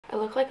I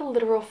look like a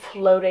literal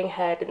floating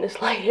head in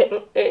this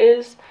lighting. It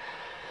is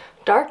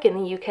dark in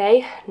the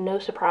UK, no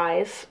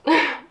surprise.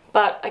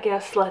 But I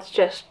guess let's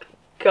just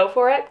go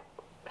for it.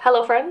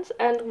 Hello friends,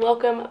 and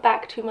welcome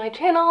back to my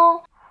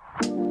channel.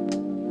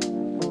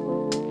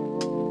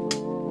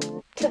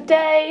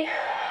 Today,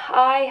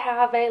 I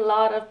have a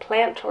lot of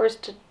plant chores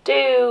to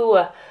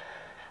do.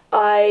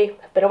 I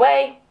have been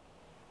away.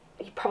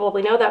 You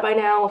probably know that by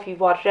now if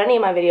you've watched any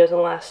of my videos in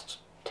the last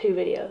 2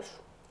 videos.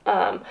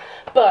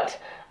 But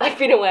I've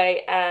been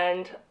away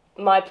and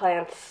my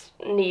plants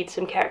need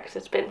some care because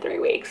it's been 3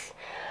 weeks.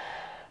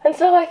 And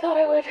so I thought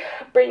I would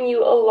bring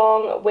you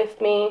along with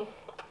me.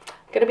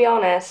 I'm gonna be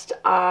honest,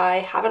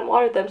 I haven't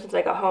watered them since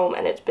I got home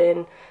and it's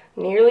been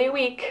nearly a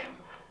week.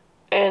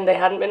 And they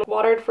hadn't been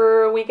watered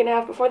for a week and a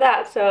half before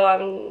that, so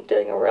I'm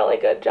doing a really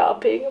good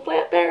job being a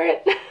plant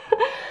parent.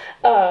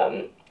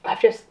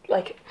 I've just,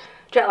 like,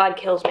 jet lag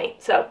kills me.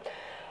 So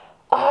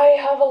I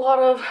have a lot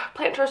of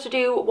plant chores to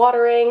do,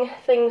 watering,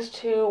 things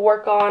to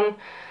work on.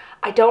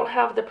 I don't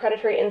have the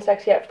predatory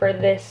insects yet for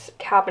this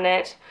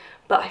cabinet,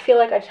 but I feel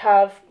like I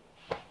have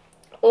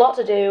a lot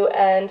to do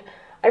and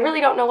I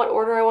really don't know what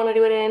order I want to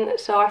do it in,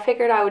 so I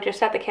figured I would just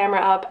set the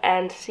camera up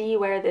and see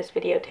where this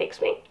video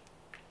takes me.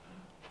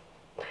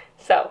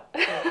 So,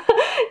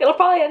 it'll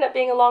probably end up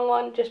being a long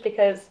one just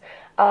because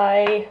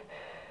I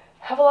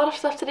have a lot of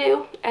stuff to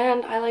do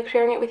and I like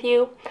sharing it with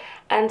you.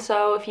 And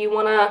so if you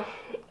want to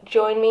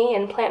join me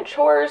in plant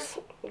chores,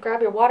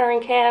 grab your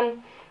watering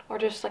can or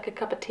just like a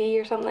cup of tea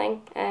or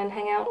something and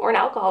hang out, or an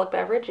alcoholic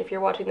beverage if you're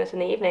watching this in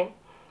the evening.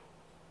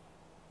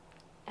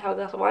 Have a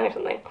glass of wine or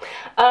something.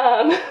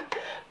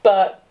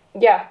 But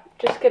yeah,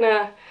 just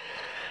gonna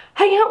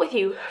hang out with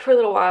you for a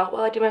little while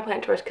I do my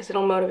plant chores because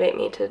it'll motivate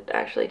me to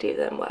actually do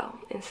them well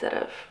instead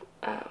of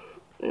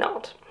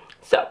not.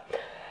 So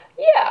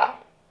yeah,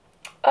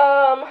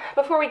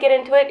 before we get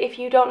into it, if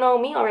you don't know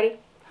me already,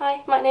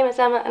 hi, my name is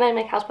Emma and I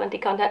make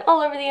houseplanty content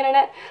all over the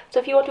internet. So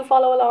if you want to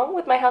follow along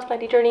with my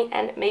houseplanty journey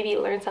and maybe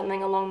learn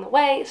something along the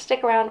way,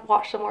 stick around,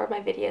 watch some more of my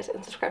videos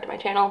and subscribe to my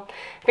channel.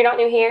 If you're not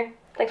new here,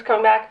 thanks for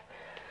coming back.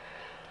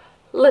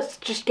 Let's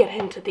just get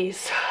into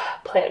these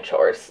plant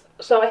chores.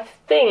 So I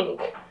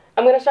think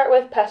I'm going to start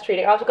with pest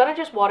treating. I was going to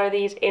just water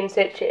these in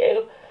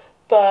situ,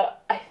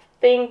 but I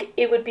think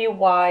it would be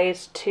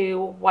wise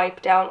to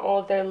wipe down all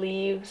of their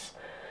leaves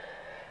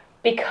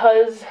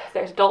because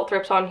there's adult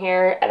thrips on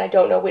here and I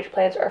don't know which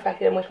plants are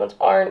affected and which ones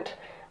aren't.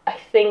 I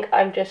think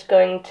I'm just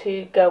going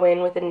to go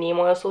in with a neem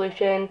oil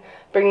solution,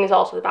 bring these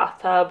all to the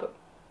bathtub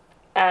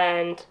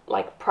and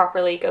like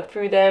properly go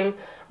through them,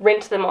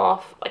 rinse them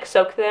off, like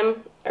soak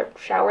them or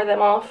shower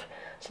them off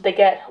so they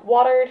get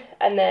watered,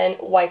 and then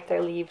wipe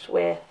their leaves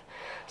with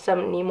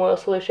some neem oil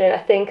solution. I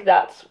think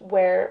that's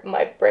where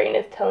my brain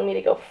is telling me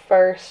to go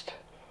first.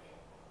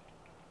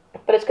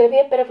 But it's going to be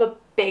a bit of a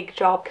big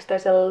job because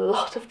there's a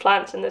lot of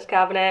plants in this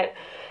cabinet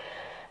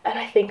and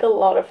I think a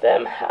lot of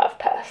them have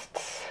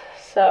pests.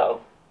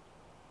 So,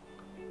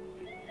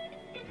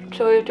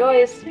 joy of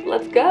joys,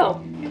 let's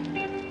go.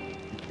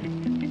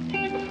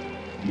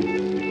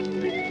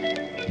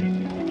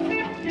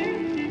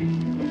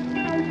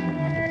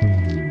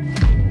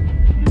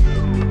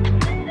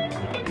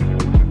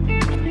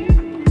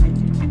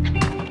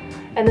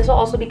 And this will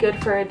also be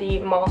good for the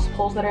moss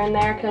poles that are in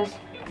there because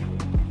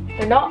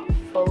they're not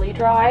fully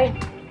dry.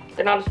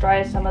 They're not as dry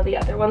as some of the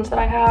other ones that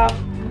I have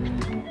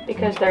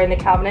because they're in the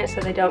cabinet, so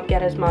they don't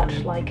get as much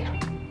like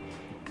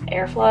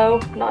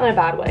airflow, not in a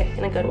bad way,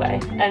 in a good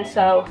way. And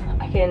so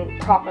I can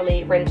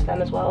properly rinse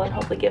them as well and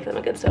hopefully give them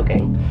a good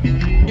soaking.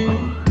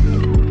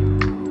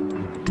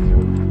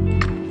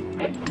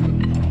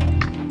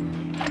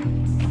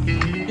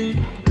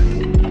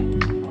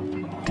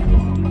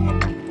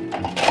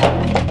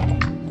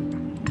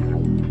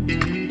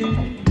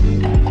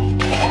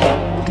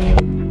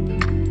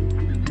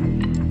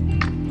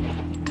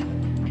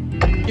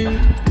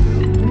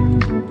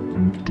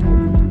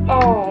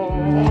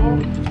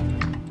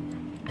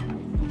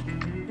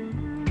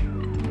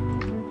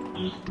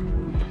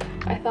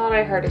 I thought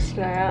I heard a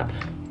snap.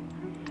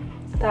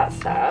 That's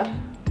sad.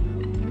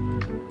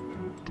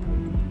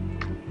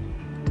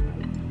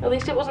 At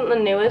least it wasn't the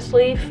newest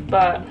leaf,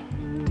 but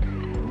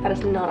that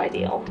is not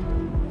ideal.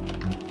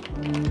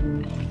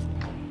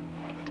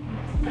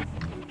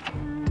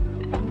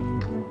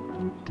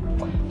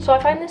 So I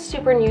find this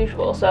super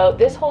unusual. So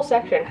this whole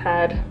section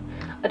had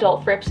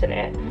adult thrips in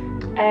it,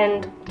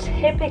 and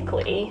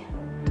typically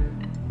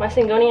my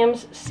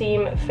syngoniums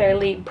seem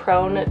fairly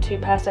prone to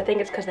pests. I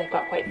think it's because they've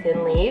got quite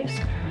thin leaves,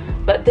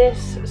 but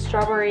this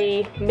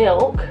strawberry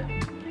milk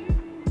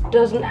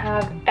doesn't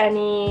have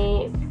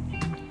any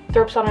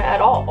thrips on it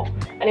at all,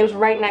 and it was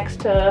right next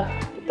to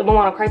the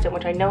Milano-Chrysanthemum,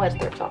 which I know has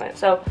thrips on it.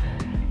 So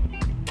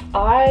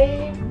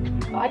I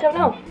don't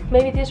know,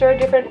 maybe these are a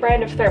different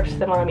brand of thrips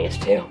than what I'm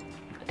used to.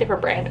 A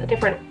different brand, a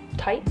different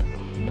type.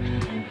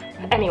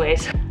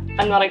 Anyways,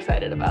 I'm not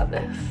excited about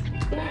this.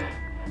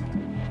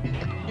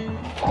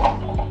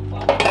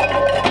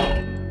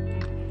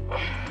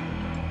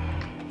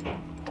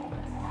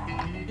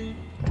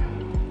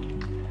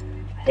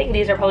 think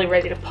these are probably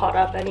ready to pot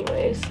up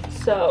anyways,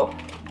 so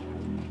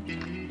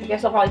I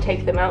guess I'll probably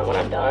take them out when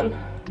I'm done.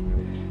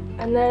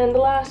 And then the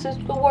last is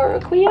the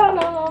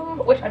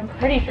worquianum, which I'm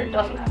pretty sure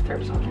doesn't have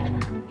thrips on it.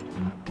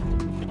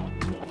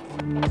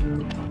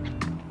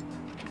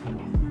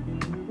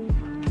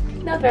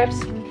 No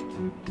thrips.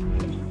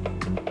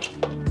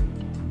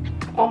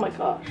 Oh my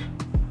gosh.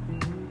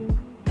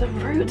 The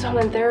roots on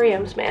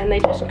anthuriums, man, they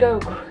just go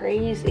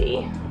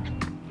crazy.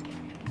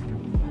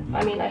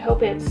 I mean, I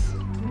hope it's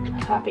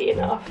happy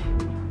enough,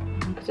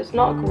 because it's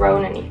not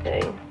grown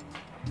anything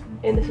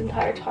in this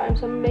entire time,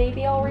 so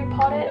maybe I'll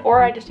repot it,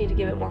 or I just need to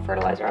give it more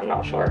fertilizer, I'm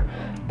not sure.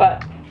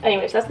 But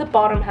anyways, that's the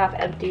bottom half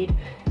emptied.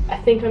 I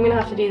think I'm gonna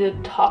have to do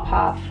the top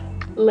half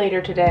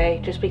later today,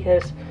 just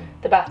because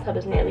the bathtub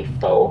is nearly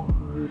full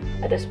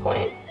at this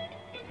point.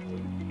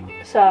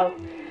 So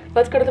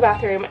let's go to the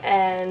bathroom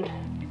and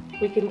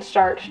we can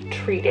start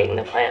treating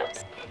the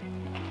plants.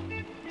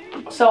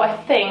 So I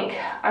think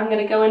I'm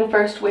gonna go in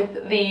first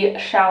with the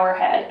shower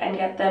head and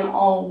get them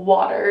all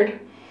watered,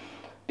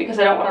 because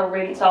I don't want to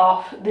rinse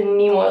off the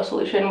neem oil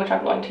solution, which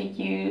I'm going to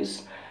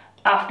use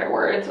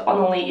afterwards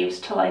on the leaves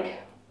to like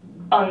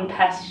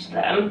unpest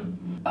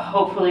them.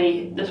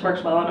 Hopefully this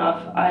works well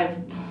enough. I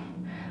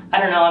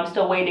don't know, I'm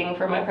still waiting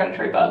for my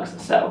predatory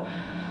bugs, so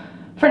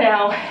for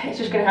now it's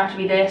just gonna have to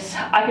be this.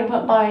 I can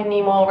put my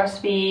neem oil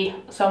recipe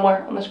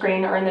somewhere on the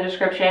screen or in the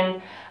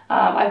description.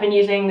 I've been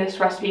using this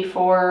recipe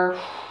for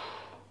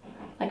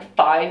like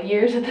 5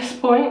 years at this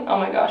point. Oh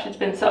my gosh, it's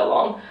been so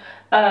long.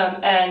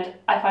 And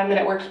I find that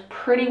it works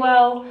pretty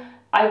well.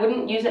 I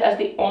wouldn't use it as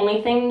the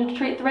only thing to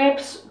treat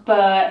thrips,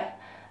 but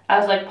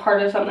as like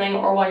part of something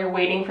or while you're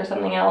waiting for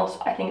something else,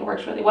 I think it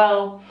works really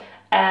well.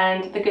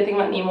 And the good thing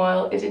about neem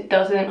oil is it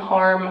doesn't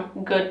harm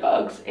good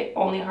bugs. It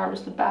only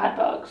harms the bad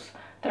bugs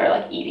that are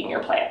like eating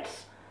your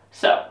plants.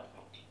 So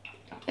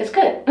it's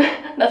good.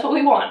 That's what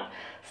we want.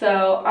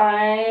 So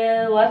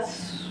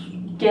let's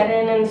get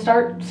in and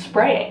start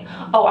spraying.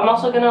 Oh, I'm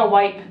also gonna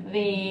wipe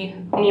the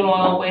neem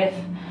oil with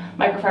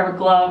microfiber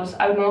gloves.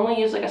 I would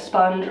normally use like a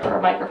sponge or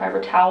a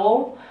microfiber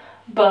towel,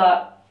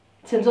 but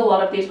since a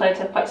lot of these plants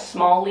have quite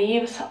small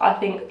leaves, I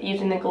think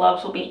using the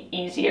gloves will be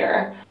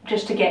easier,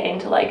 just to get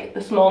into like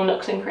the small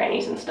nooks and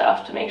crannies and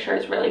stuff to make sure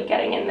it's really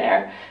getting in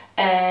there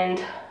and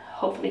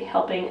hopefully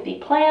helping the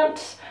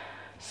plants.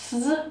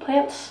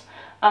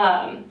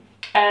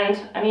 And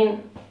I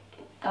mean,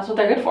 that's what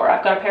they're good for.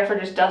 I've got a pair for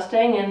just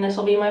dusting, and this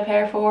will be my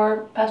pair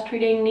for pest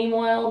treating neem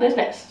oil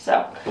business.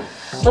 So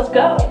let's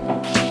go.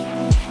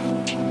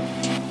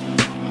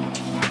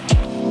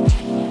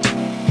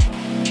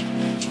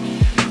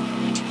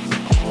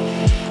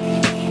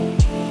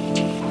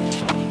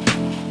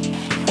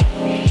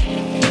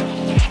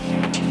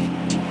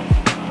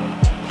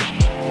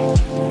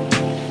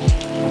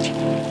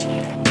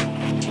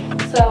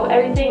 So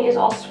everything is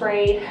all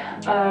sprayed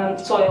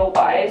soil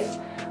wise.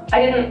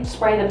 I didn't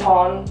spray the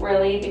pond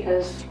really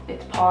because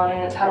it's pond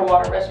and it's had a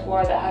water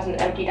reservoir that hasn't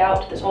emptied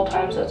out this whole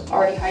time, so it's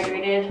already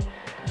hydrated.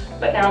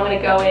 But now I'm going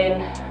to go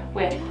in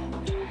with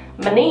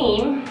my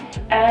neem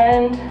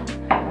and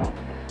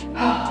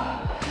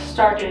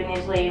start doing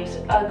these leaves.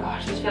 Oh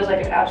gosh, this feels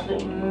like an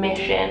absolute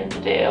mission to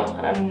do,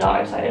 and I'm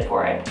not excited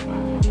for it.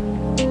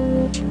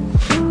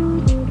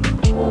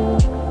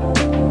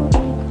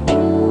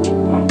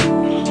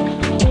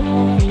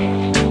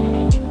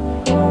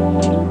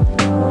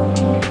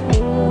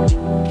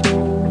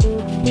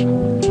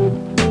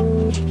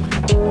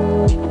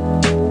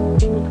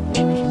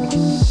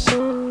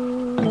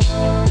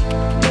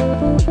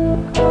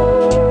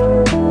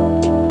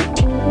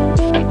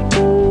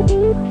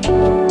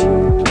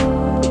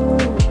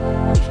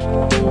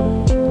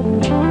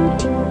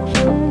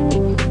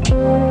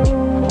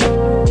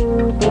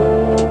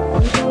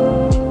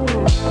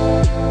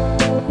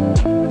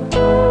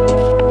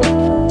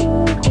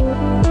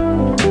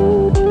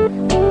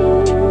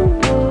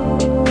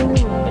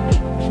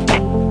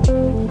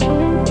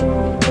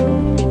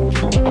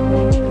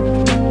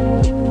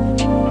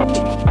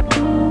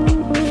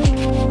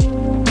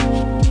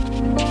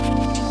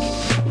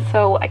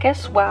 So I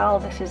guess while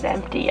this is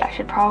empty, I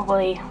should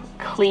probably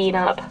clean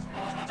up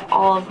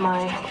all of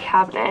my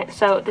cabinet.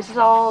 So this is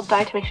all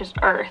diatomaceous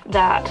earth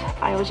that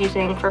I was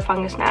using for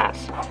fungus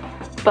gnats,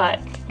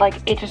 but like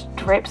it just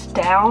drips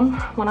down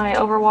when I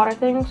overwater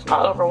things.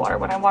 Not overwater,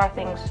 when I water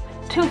things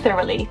too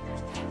thoroughly,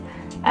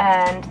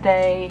 and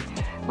they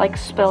like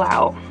spill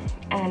out,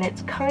 and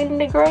it's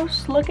kind of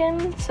gross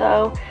looking,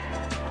 so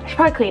I should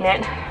probably clean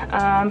it.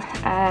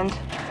 And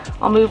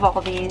I'll move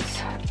all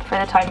these for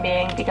the time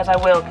being, because I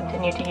will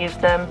continue to use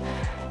them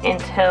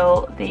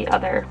until the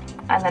other,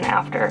 and then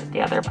after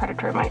the other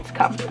predatory mites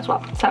come as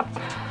well. So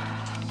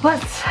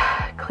let's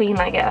clean,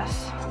 I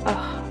guess.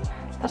 Ugh,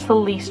 that's the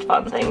least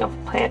fun thing of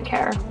plant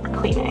care,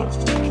 cleaning.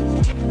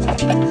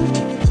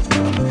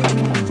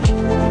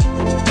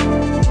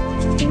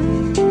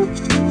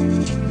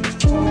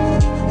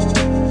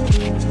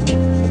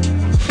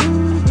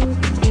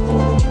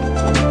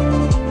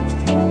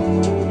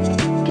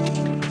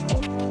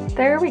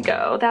 There we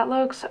go, that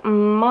looks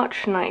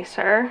much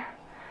nicer,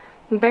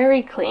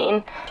 very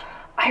clean.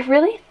 I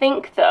really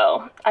think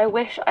though, I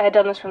wish I had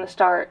done this from the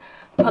start,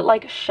 put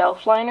like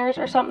shelf liners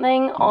or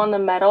something on the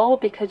metal,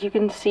 because you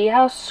can see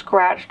how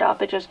scratched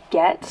up it just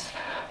gets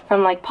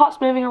from like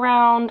pots moving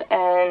around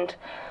and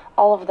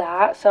all of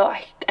that. So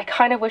I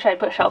kind of wish I'd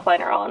put shelf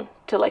liner on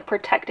to like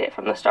protect it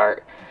from the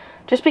start,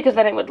 just because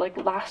then it would like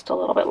last a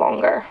little bit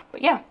longer.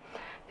 But yeah,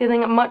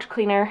 feeling much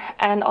cleaner,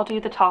 and I'll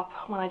do the top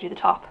when I do the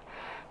top.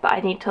 But I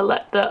need to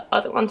let the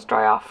other ones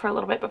dry off for a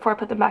little bit before I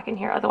put them back in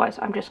here. Otherwise,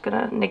 I'm just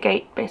gonna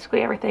negate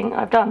basically everything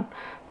I've done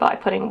by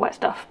putting wet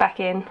stuff back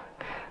in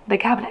the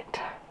cabinet.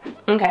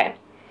 Okay,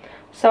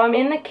 so I'm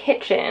in the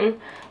kitchen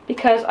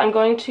because I'm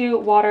going to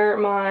water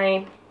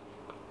my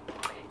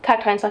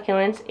cacti and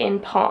succulents in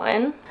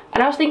pond.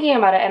 And I was thinking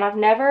about it, and I've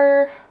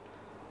never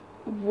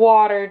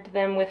watered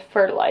them with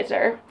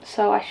fertilizer,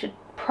 so I should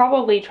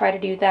probably try to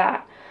do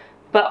that.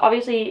 But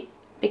obviously,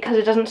 because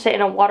it doesn't sit in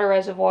a water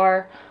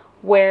reservoir,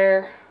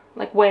 where,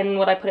 like, when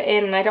would I put it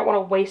in? And I don't want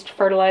to waste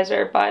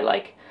fertilizer by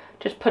like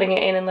just putting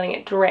it in and letting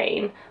it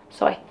drain.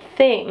 So I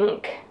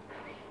think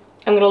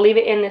I'm gonna leave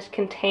it in this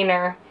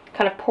container,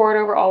 kind of pour it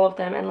over all of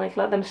them, and like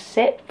let them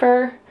sit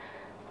for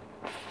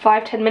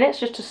 5-10 minutes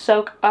just to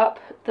soak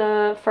up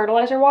the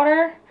fertilizer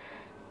water,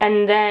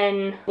 and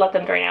then let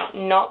them drain out,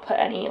 not put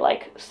any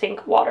like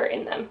sink water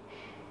in them.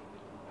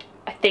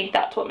 I think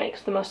that's what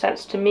makes the most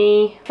sense to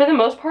me. For the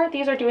most part,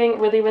 these are doing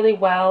really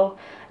well.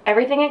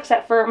 Everything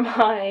except for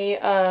my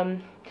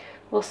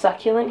little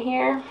succulent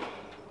here.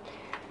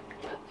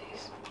 Put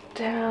these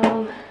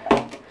down.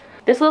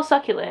 This little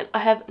succulent, I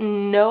have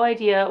no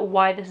idea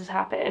why this has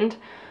happened,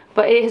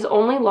 but it has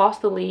only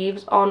lost the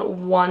leaves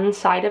on one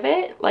side of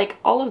it. Like,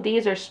 all of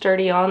these are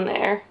sturdy on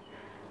there,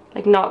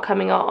 like not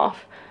coming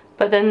off.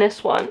 But then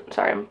this one,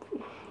 sorry,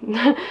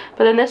 but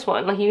then this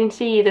one, like you can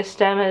see the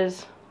stem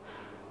is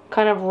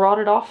kind of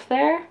rotted off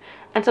there.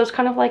 And so it's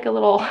kind of like a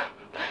little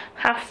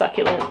half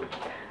succulent,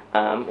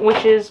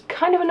 which is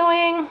kind of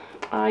annoying.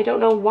 I don't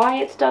know why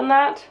it's done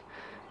that,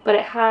 but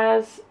it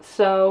has,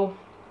 so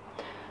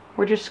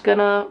we're just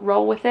gonna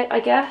roll with it, I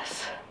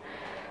guess.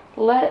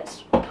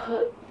 Let's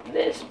put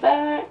this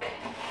back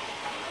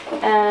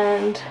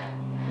and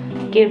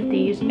give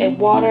these a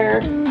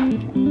water.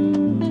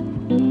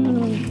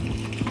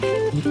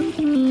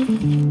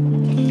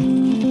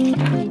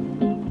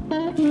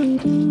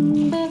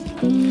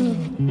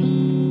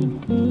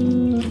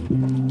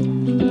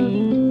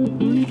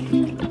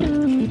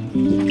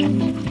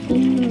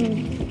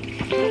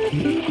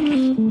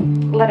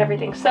 Let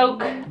everything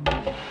soak,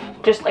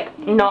 just like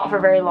not for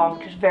very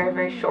long, just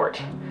very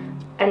short,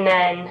 and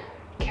then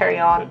carry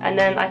on. And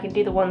then I can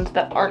do the ones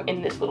that aren't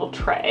in this little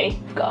tray.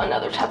 I've got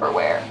another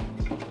Tupperware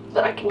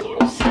that I can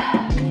use.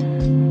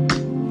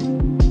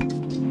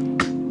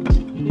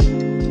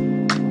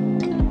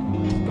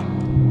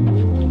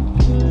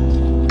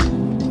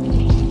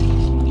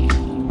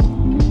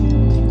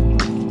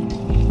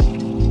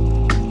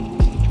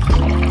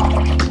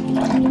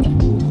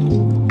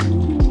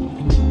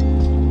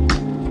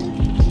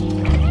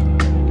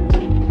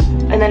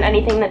 And then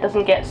anything that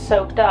doesn't get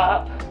soaked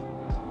up,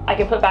 I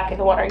can put back in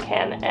the watering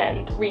can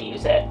and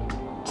reuse it.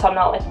 So I'm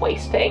not like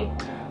wasting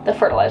the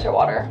fertilizer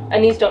water.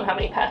 And these don't have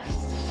any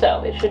pests,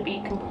 so it should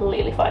be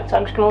completely fine. So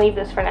I'm just gonna leave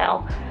this for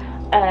now.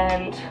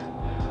 And,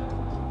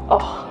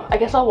 oh, I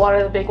guess I'll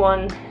water the big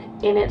one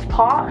in its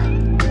pot.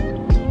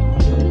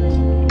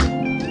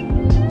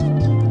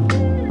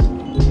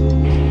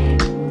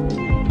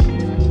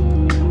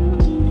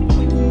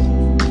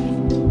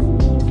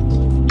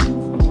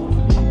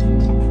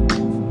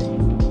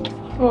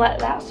 Let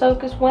that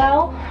soak as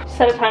well.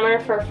 Set a timer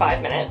for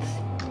 5 minutes.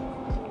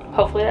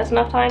 Hopefully that's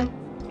enough time.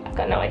 I've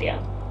got no idea.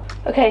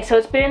 Okay, so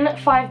it's been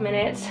 5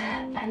 minutes,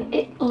 and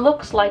it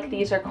looks like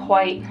these are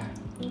quite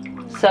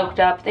soaked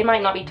up. They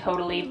might not be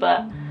totally,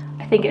 but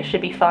I think it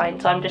should be fine.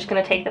 So I'm just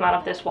gonna take them out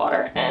of this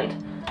water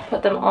and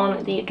put them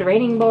on the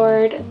draining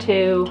board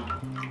to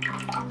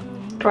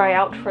dry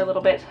out for a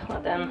little bit,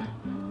 let them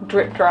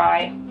drip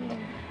dry.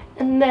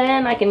 And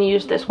then I can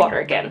use this water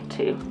again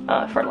to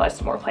fertilize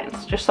some more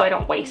plants, just so I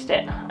don't waste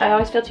it. I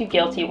always feel too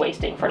guilty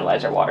wasting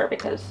fertilizer water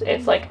because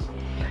it's like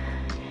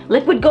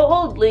liquid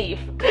gold leaf.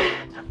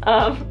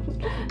 I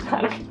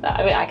mean,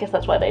 I guess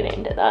that's why they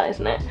named it that,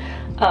 isn't it?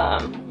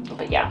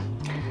 But yeah,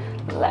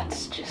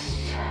 let's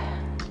just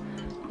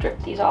drip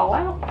these all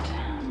out.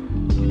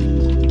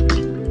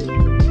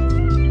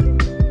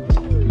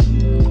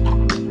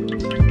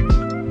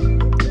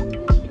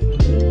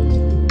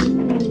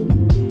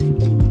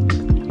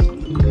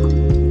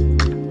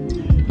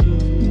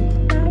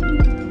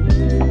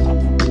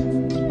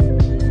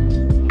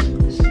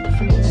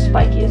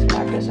 Spikiest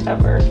cactus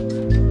ever.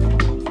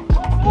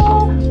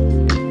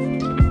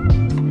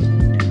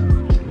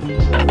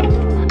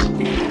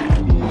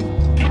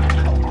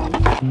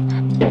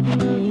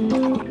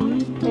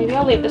 Maybe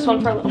I'll leave this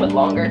one for a little bit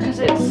longer because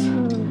it's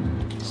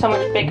so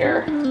much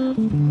bigger.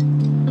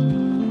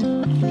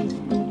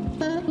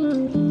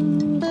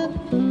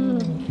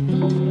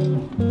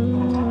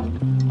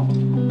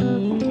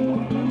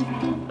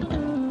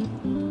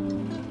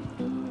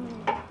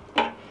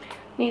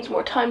 Needs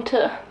more time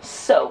to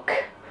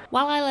soak.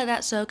 While I let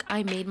that soak,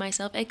 I made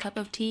myself a cup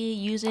of tea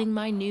using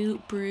my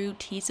new brew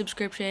tea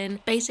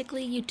subscription.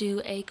 Basically, you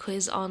do a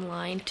quiz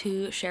online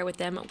to share with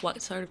them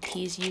what sort of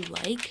teas you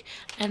like,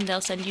 and they'll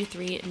send you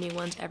 3 new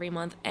ones every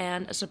month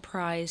and a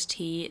surprise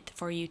tea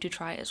for you to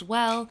try as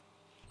well.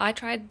 I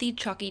tried the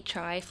chalky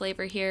chai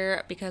flavor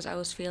here because I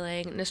was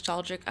feeling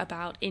nostalgic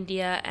about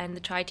India, and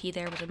the chai tea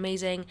there was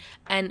amazing,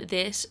 and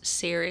this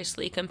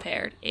seriously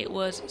compared. It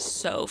was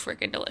so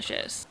freaking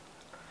delicious.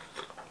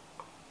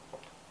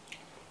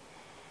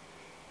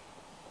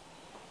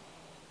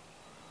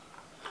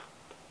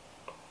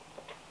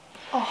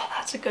 Oh,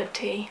 that's a good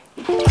tea.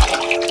 I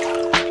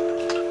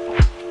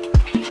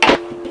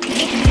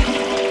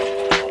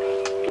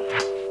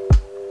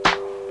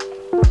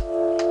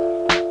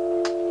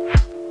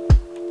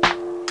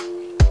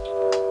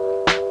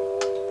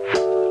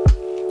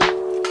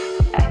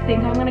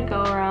think I'm gonna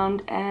go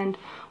around and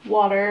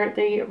water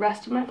the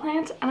rest of my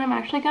plants, and I'm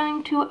actually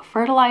going to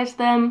fertilize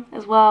them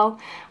as well,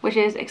 which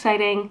is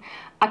exciting.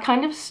 I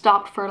kind of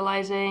stopped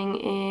fertilizing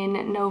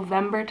in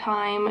November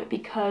time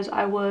because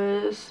I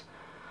was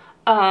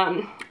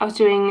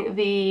doing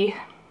the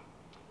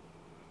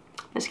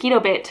mosquito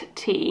bit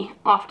tea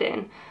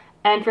often,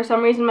 and for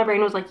some reason my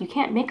brain was like, you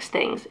can't mix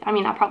things. I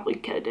mean, I probably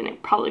could, and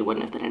it probably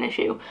wouldn't have been an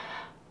issue.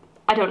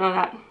 I don't know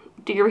that.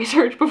 Do your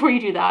research before you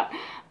do that.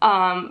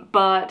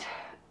 But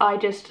I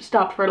just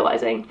stopped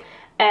fertilizing,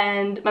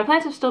 and my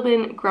plants have still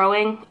been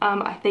growing.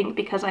 I think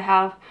because I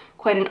have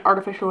quite an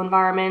artificial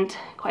environment,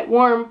 quite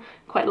warm,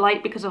 quite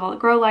light because of all the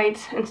grow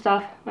lights and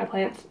stuff. My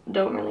plants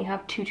don't really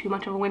have too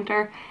much of a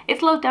winter. It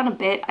slows down a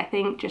bit, I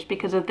think, just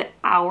because of the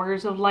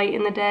hours of light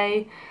in the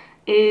day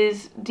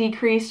is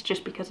decreased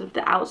just because of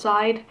the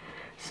outside.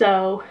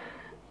 So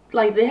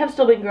like, they have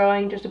still been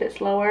growing, just a bit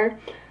slower.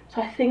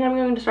 So I think I'm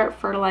going to start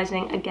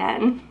fertilizing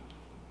again,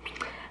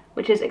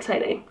 which is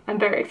exciting. I'm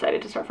very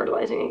excited to start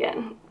fertilizing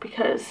again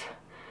because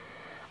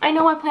I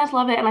know my plants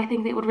love it, and I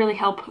think it would really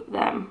help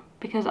them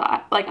because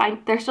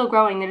they're still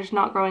growing, they're just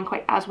not growing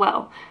quite as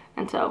well.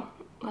 And so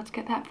let's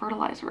get that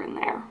fertilizer in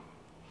there.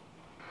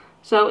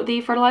 So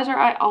the fertilizer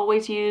I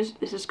always use,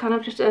 this is kind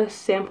of just a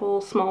sample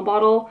small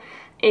bottle,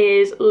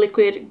 is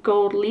liquid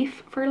gold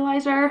leaf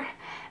fertilizer.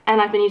 And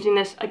I've been using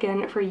this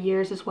again for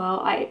years as well.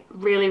 I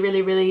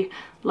really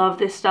love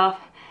this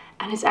stuff,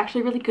 and it's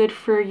actually really good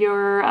for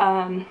your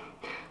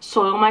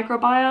soil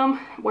microbiome,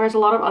 whereas a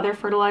lot of other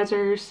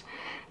fertilizers,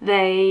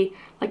 they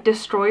like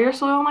destroy your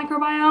soil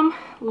microbiome.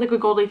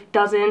 Liquid gold leaf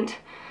doesn't,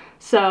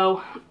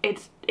 so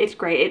it's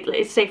great.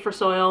 It's safe for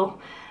soil,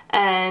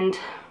 and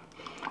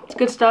it's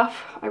good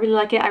stuff. I really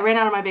like it. I ran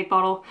out of my big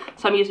bottle,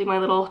 so I'm using my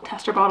little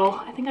tester bottle.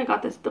 I think I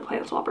got this at the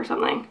Plant Swap or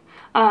something.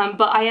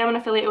 But I am an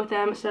affiliate with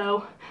them,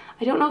 so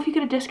I don't know if you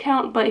get a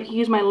discount, but if you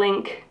use my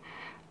link,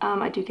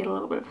 I do get a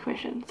little bit of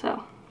commission,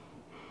 so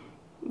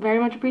very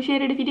much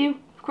appreciated if you do.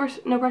 Of course,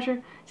 no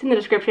pressure, it's in the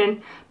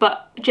description,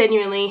 but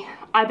genuinely,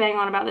 I bang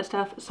on about this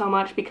stuff so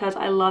much because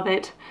I love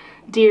it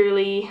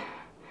dearly.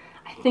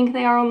 I think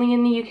they are only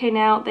in the UK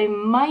now. They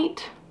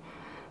might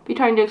be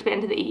trying to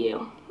expand to the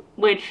EU,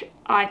 which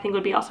I think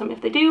would be awesome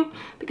if they do,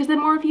 because then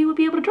more of you would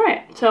be able to try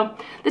it. So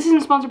this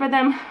isn't sponsored by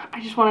them.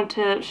 I just wanted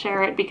to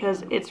share it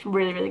because it's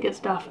really good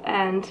stuff,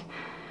 and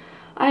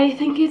I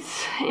think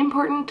it's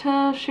important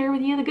to share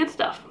with you the good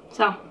stuff.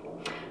 So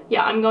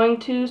yeah, I'm going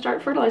to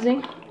start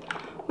fertilizing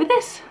with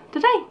this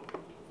today.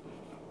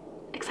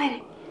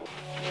 Exciting.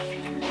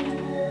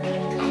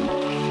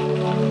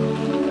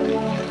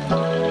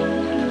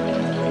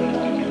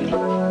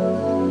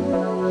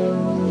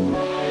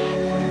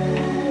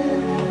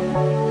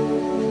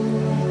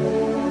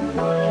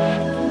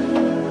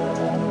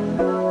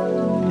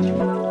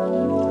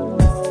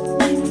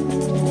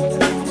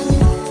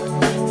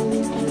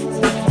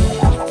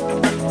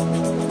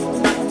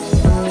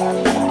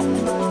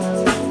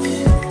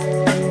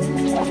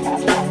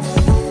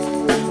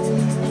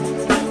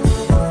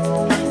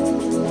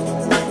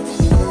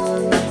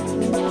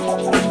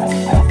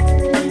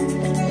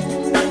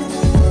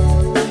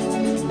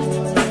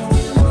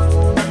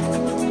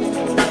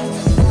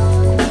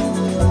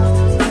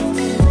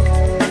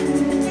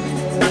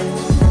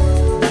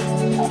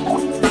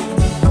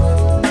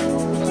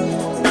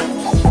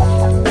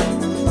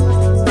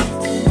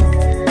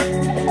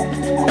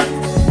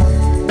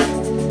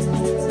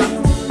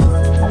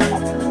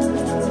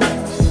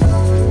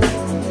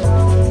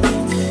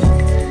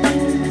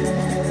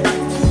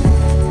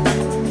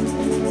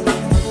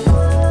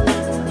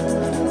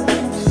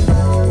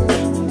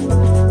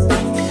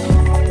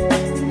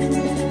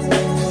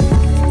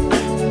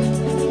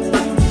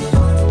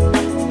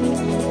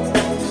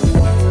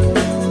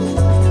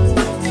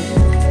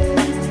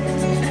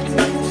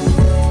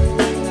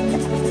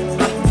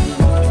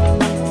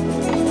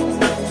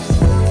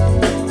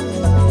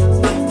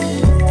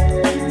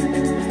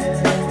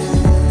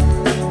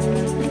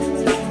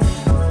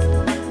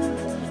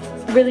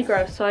 Really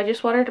gross. So I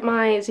just watered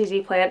my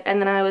ZZ plant,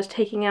 and then I was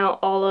taking out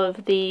all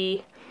of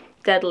the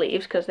dead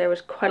leaves because there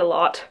was quite a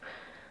lot.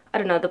 I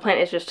don't know, the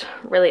plant is just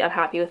really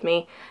unhappy with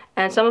me,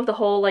 and some of the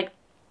whole like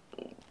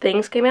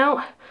things came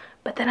out,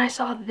 but then I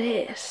saw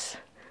this,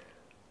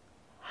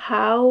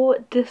 How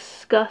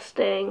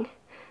disgusting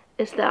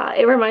is that?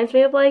 It reminds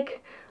me of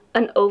like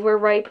an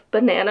overripe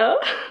banana,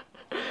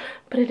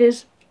 but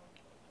it's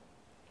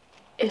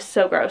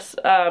so gross.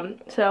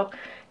 So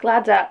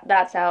glad that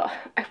that's out.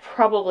 I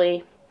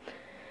probably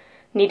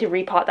need to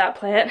repot that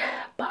plant,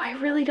 but I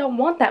really don't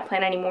want that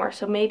plant anymore,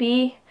 so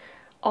maybe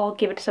I'll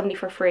give it to somebody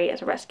for free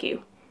as a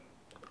rescue,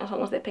 as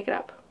long as they pick it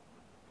up.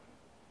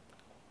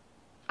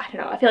 I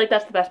don't know, I feel like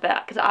that's the best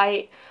bet, because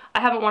I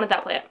haven't wanted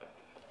that plant.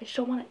 I just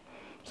don't want it.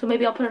 So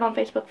maybe I'll put it on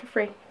Facebook for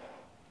free.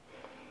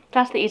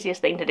 That's the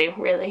easiest thing to do,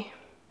 really.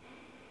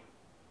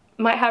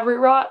 Might have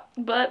root rot,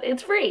 but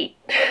it's free.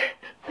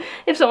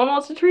 If someone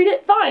wants to treat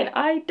it, fine.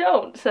 I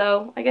don't,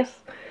 so I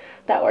guess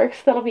that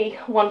works. That'll be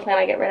one plant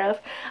I get rid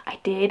of. I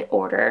did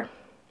order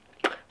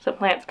some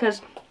plants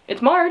because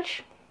it's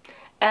March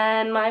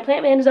and my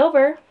plant ban is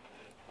over.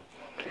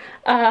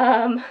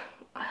 I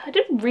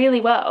did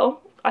really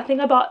well. I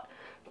think I bought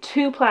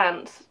 2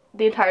 plants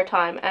the entire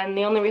time, and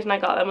the only reason I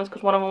got them was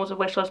because one of them was a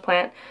wishlist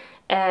plant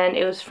and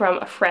it was from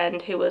a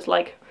friend who was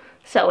like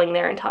selling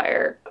their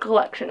entire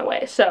collection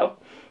away. So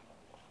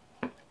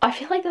I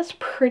feel like that's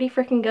pretty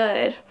freaking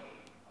good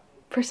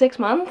for 6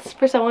 months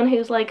for someone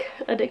who's like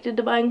addicted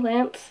to buying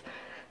plants.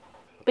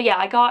 But yeah,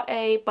 I got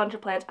a bunch of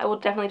plants. I will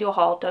definitely do a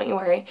haul, don't you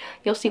worry.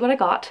 You'll see what I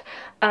got.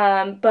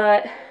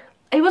 But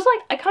it was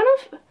like, I kind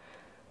of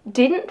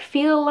didn't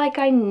feel like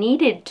I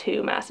needed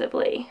to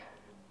massively.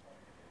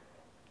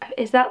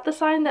 Is that the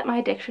sign that my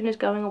addiction is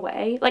going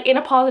away? Like, in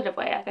a positive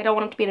way. Like, I don't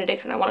want it to be an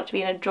addiction. I want it to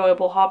be an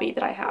enjoyable hobby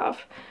that I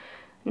have,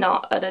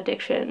 not an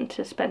addiction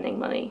to spending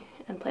money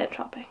and plant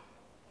shopping.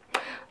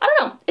 I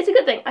don't know, it's a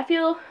good thing. I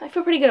feel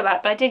pretty good about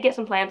it, but I did get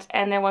some plants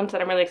and they're ones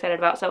that I'm really excited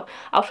about, so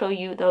I'll show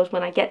you those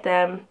when I get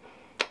them.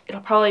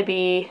 It'll probably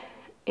be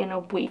in a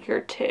week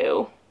or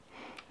 2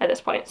 at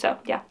this point, so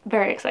yeah,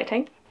 very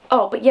exciting.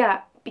 Oh, but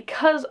yeah,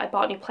 because I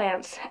bought new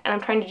plants and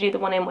I'm trying to do the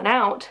one in, one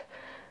out,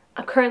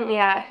 I'm currently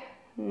at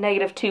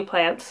 -2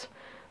 plants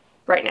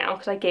right now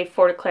because I gave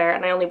 4 to Claire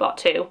and I only bought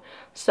 2,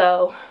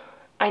 so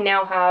I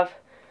now have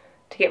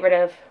to get rid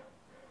of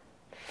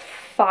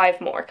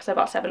 5 more because I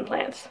bought 7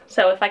 plants.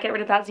 So if I get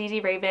rid of that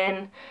ZZ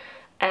Raven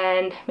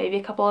and maybe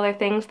a couple other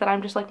things that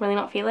I'm just like really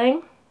not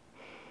feeling,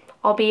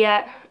 I'll be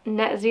at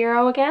net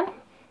 0 again.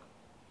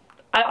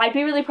 I'd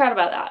be really proud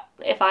about that.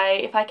 If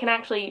I can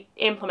actually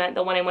implement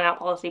the one in, one out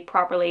policy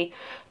properly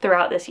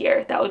throughout this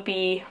year, that would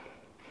be,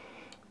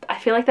 I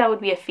feel like that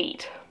would be a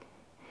feat.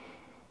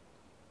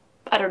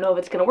 I don't know if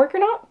it's gonna work or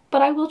not,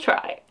 but I will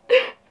try.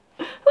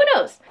 Who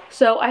knows?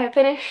 So I have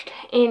finished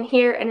in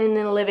here and in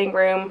the living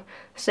room,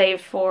 save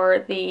for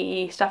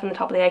the stuff in the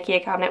top of the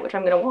IKEA cabinet, which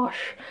I'm gonna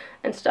wash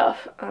and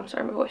stuff. I'm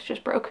sorry, my voice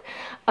just broke.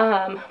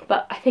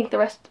 But I think the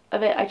rest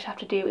of it I just have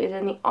to do is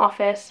in the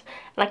office,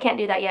 and I can't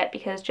do that yet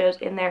because Joe's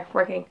in there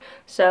working.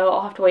 So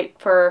I'll have to wait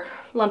for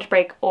lunch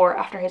break or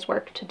after his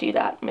work to do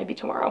that, maybe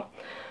tomorrow.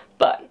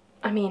 But,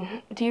 I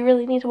mean, do you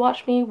really need to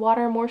watch me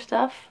water more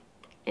stuff?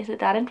 Is it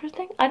that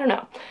interesting? I don't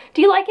know.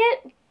 Do you like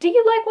it? Do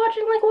you like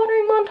watching like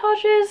watering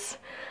montages?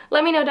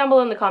 Let me know down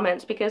below in the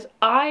comments because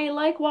I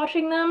like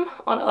watching them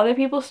on other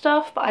people's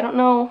stuff, but I don't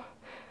know.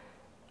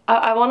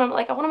 I want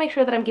to make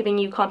sure that I'm giving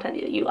you content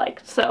that you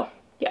like. So,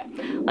 yeah.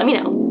 Let me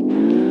know.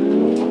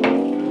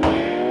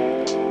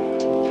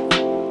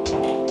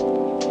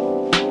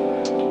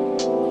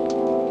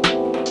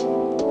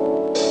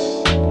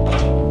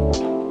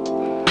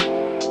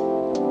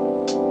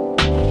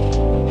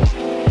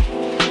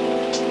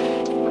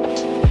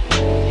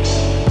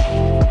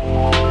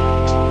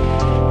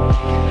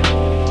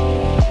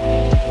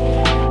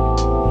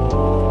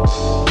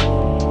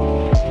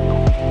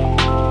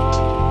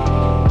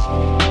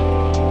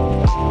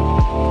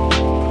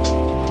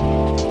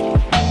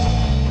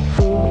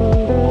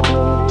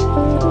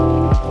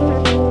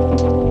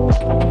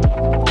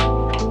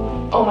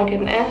 Oh my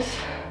goodness.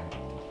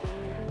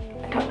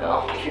 I don't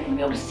know if you're gonna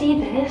be able to see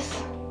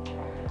this,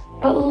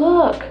 but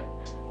look,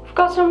 I've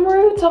got some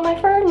roots on my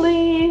fern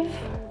leaf.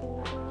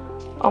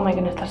 Oh my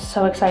goodness, that's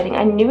so exciting.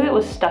 I knew it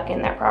was stuck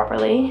in there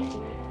properly.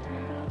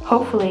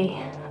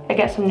 Hopefully I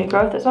get some new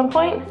growth at some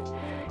point,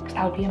 because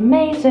that would be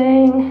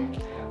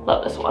amazing.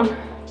 Love this one.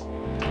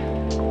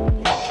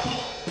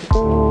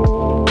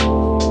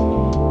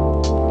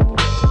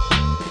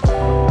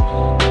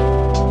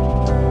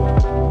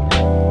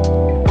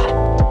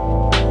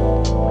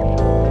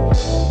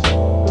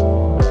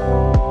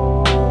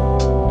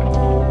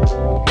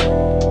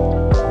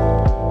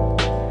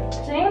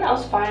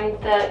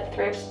 Find that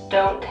thrips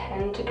don't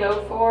tend to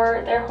go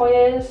for their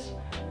Hoyas.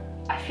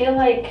 I feel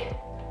like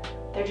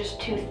they're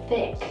just too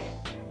thick.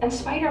 And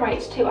spider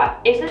mites too.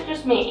 Is it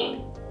just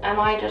me? Am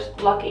I just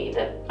lucky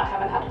that I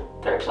haven't had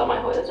thrips on my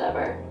Hoyas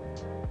ever?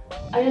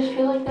 I just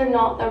feel like they're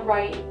not the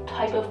right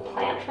type of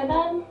plant for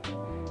them,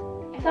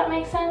 if that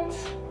makes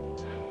sense.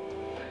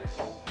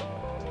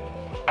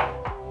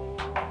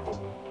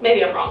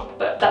 Maybe I'm wrong,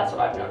 but that's what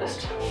I've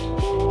noticed.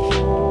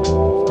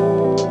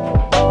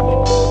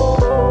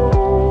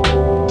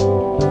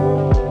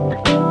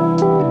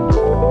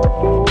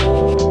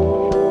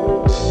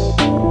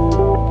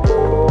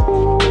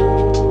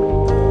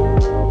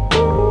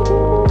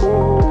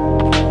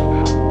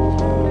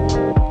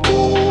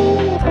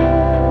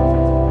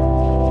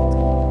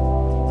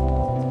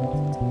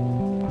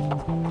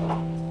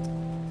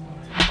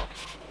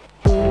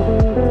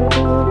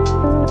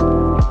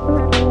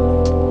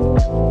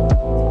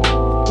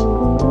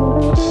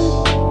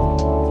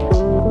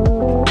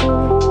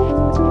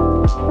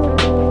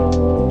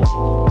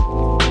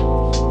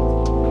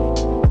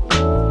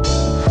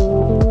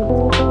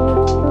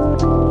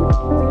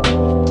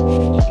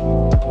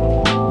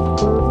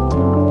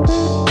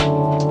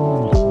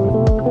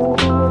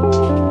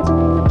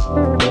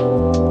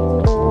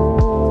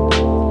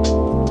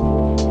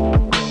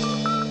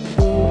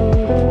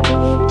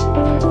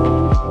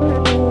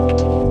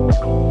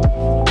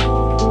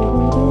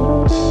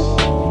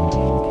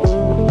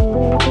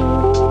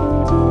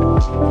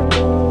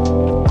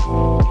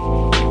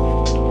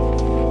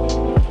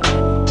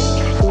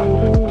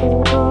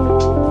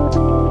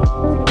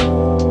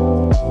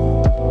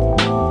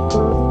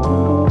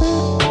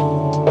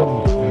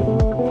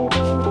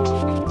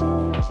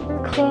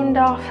 cleaned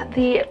off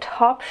the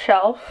top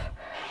shelf,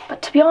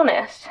 but to be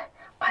honest,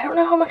 I don't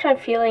know how much I'm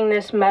feeling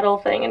this metal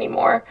thing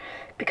anymore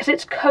because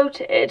it's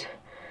coated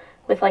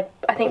with like,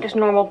 I think just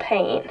normal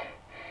paint.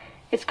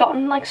 It's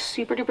gotten like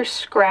super duper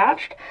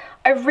scratched.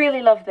 I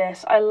really love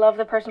this. I love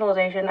the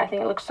personalization. I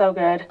think it looks so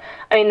good.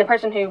 I mean, the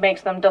person who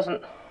makes them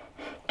doesn't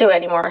do it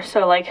anymore,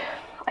 so like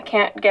I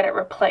can't get it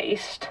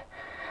replaced.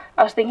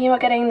 I was thinking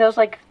about getting those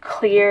like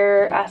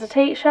clear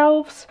acetate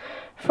shelves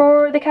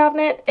for the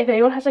cabinet. If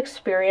anyone has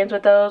experience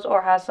with those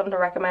or has some to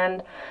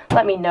recommend,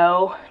 let me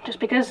know, just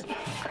because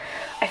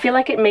I feel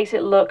like it makes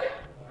it look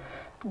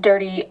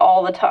dirty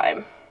all the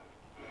time.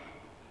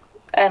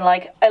 And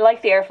like, I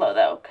like the airflow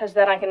though, because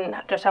then I can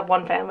just have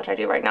one fan, which I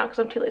do right now because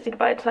I'm too lazy to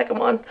buy a second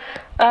one.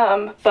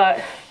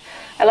 But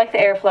I like the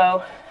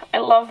airflow. I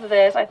love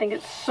this. I think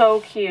it's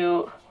so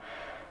cute,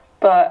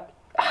 but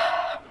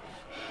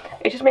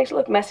it just makes it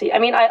look messy. I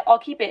mean, I'll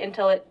keep it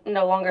until it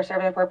no longer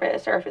serves a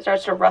purpose, or if it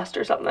starts to rust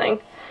or something.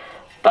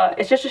 But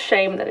it's just a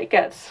shame that it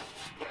gets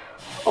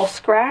all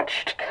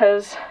scratched,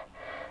 because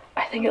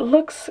I think it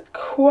looks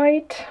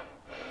quite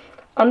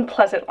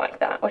unpleasant like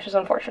that, which is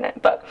unfortunate.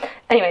 But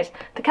anyways,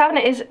 the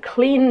cabinet is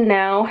clean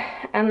now,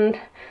 and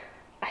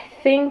I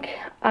think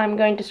I'm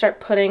going to start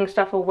putting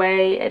stuff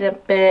away in a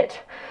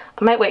bit.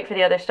 I might wait for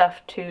the other stuff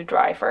to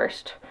dry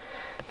first,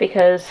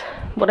 because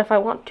what if I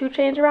want to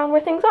change around where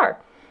things are?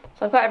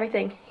 So I've got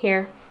everything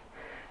here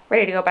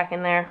ready to go back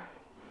in there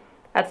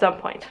at some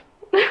point.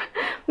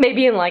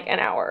 Maybe in like an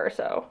hour or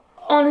so.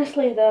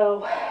 Honestly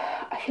though,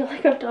 I feel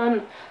like I've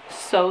done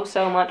so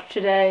much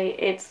today.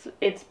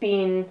 It's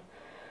been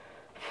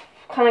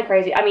kind of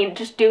crazy. I mean,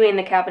 just doing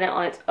the cabinet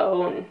on its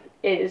own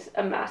is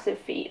a massive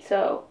feat,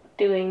 so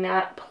doing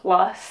that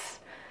plus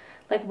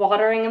like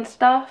watering and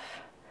stuff,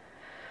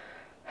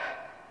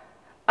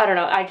 I don't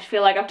know, I just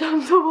feel like I've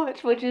done so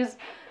much, which is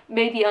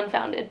maybe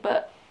unfounded,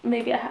 but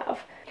maybe I have.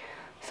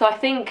 So I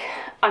think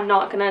I'm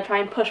not gonna try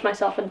and push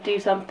myself and do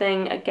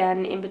something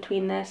again in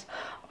between this.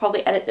 I'll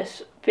probably edit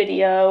this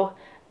video,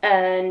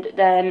 and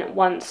then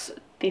once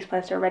these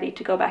plants are ready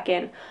to go back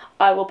in,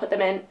 I will put them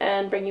in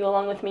and bring you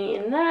along with me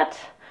in that.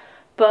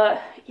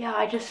 But yeah,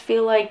 I just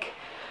feel like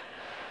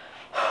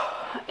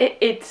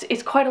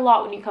it's quite a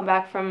lot when you come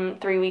back from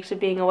 3 weeks of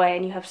being away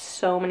and you have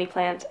so many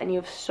plants and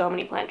you have so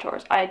many plant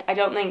chores. I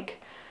don't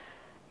think,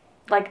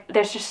 like,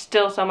 there's just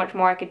still so much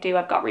more I could do.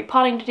 I've got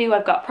repotting to do,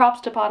 I've got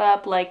props to pot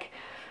up, like,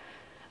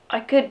 I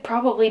could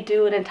probably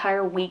do an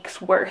entire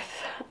week's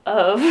worth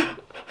of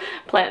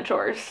plant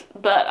chores,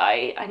 but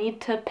I need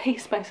to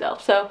pace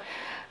myself. So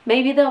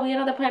maybe there'll be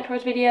another plant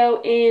chores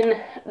video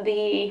in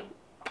the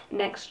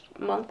next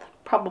month,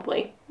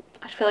 probably.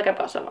 I feel like I've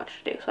got so much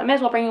to do, so I may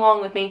as well bring you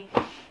along with me,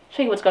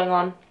 show you what's going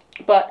on.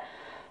 But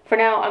for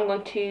now, I'm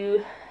going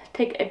to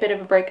take a bit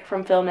of a break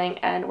from filming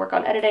and work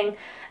on editing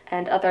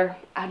and other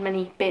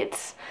admin-y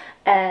bits,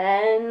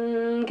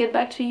 and get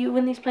back to you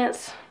when these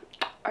plants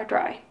are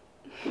dry.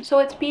 So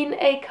it's been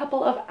a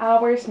couple of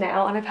hours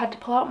now, and I've had to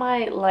pull out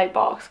my light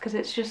box because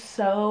it's just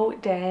so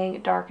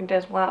dang dark and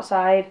dismal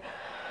outside.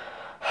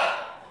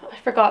 I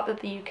forgot that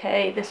the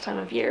UK this time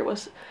of year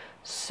was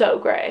so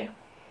grey.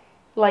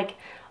 Like,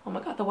 oh my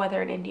god, the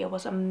weather in India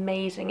was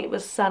amazing. It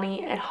was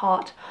sunny and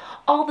hot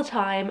all the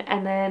time,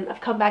 and then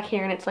I've come back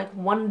here and it's like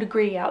 1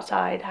 degree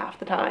outside half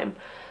the time.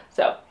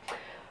 So,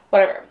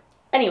 whatever.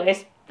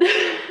 Anyways,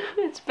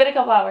 it's been a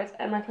couple hours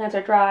and my plants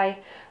are dry,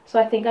 so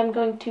I think I'm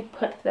going to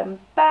put them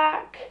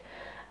back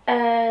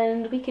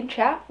and we can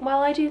chat while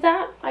I do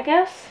that, I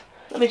guess.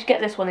 Let me just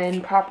get this one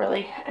in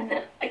properly and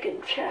then I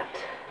can chat.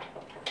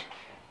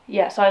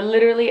 Yeah, so I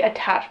literally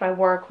attached my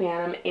work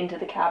piano into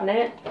the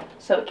cabinet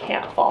so it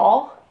can't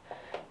fall,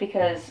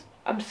 because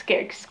I'm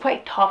scared, because it's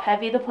quite top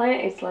heavy, the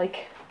plant. It's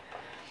like,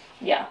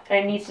 yeah,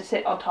 and it needs to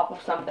sit on top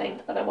of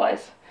something,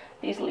 otherwise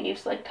these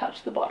leaves like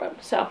touch the bottom.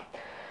 So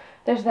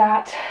there's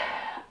that.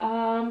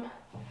 And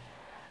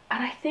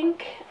I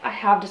think I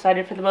have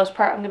decided for the most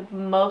part I'm going to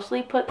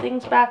mostly put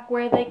things back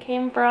where they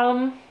came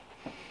from,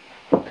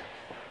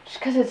 just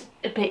because it's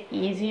a bit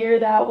easier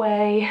that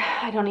way.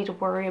 I don't need to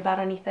worry about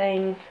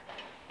anything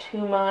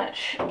too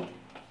much.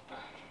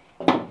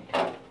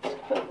 Let's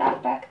put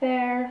that back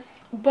there.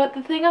 But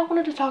the thing I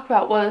wanted to talk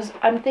about was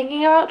I'm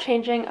thinking about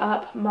changing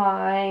up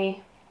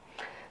my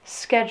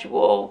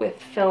schedule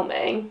with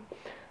filming.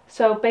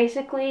 So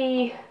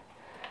basically,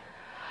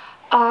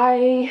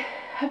 I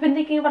have been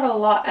thinking about it a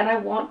lot, and I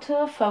want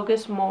to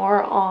focus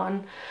more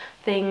on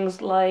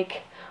things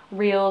like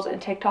Reels and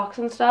TikToks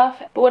and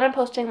stuff. But when I'm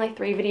posting like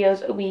 3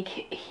 videos a week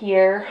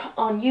here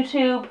on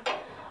YouTube,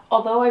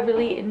 although I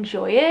really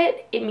enjoy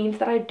it, it means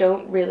that I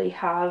don't really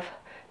have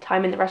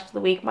time in the rest of the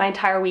week. My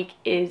entire week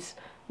is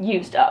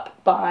used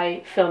up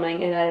by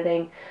filming and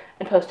editing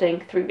and posting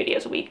 3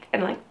 videos a week,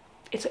 and like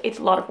it's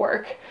a lot of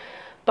work.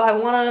 But I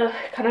want to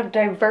kind of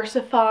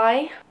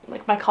diversify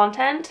like my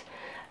content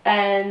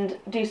and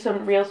do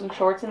some reels and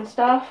shorts and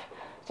stuff,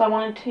 so I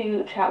wanted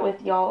to chat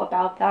with y'all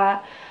about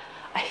that.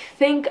 I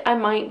think I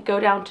might go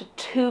down to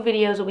 2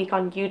 videos a week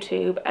on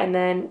YouTube and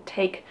then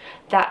take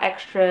that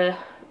extra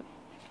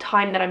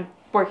time that I'm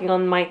working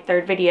on my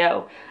 3rd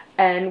video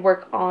and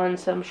work on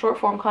some short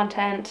form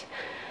content.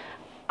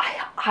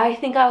 I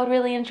think I would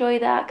really enjoy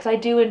that because I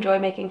do enjoy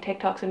making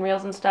TikToks and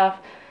Reels and stuff.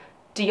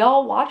 Do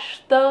y'all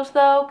watch those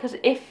though? Because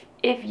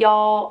if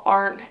y'all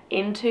aren't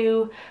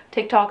into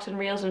TikToks and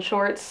Reels and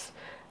Shorts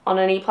on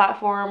any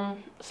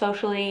platform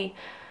socially,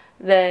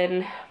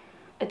 then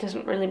it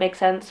doesn't really make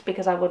sense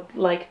because I would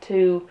like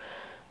to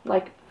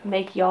like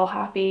make y'all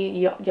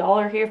happy. Y'all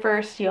are here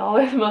first. Y'all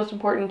are the most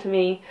important to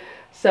me.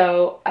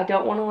 So I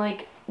don't want to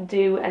like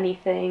do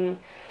anything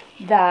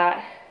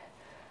that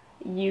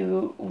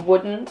you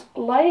wouldn't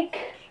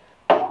like,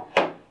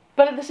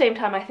 but at the same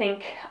time I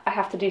think I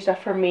have to do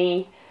stuff for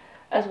me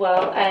as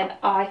well, and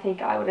I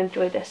think I would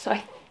enjoy this, so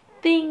I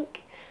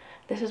think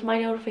this is my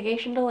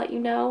notification to let you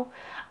know.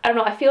 I don't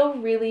know, I feel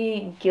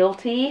really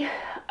guilty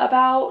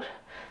about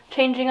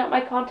changing up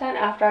my content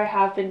after I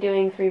have been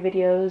doing 3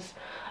 videos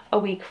a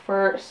week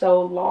for so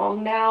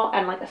long now,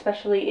 and like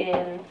especially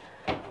in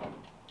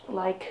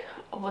like,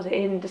 what was it,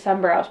 in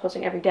December I was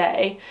posting every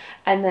day,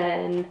 and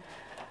then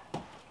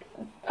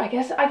I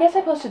guess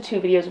I posted 2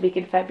 videos a week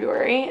in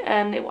February,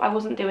 and I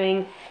wasn't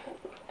doing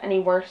any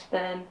worse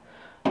than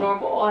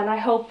normal, and I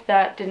hope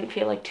that didn't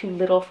feel like too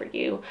little for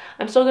you.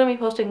 I'm still going to be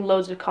posting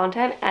loads of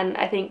content, and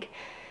I think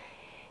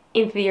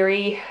in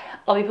theory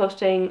I'll be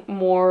posting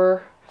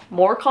more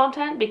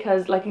content,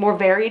 because like more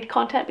varied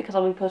content, because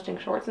I'll be posting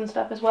shorts and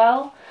stuff as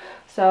well.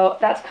 So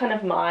that's kind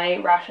of my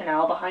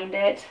rationale behind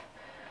it,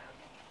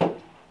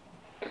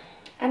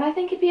 and I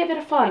think it'd be a bit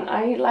of fun.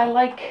 I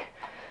like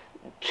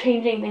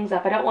changing things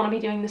up. I don't want to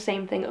be doing the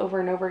same thing over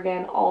and over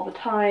again all the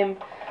time,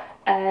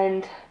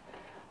 and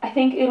I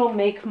think it'll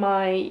make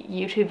my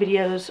YouTube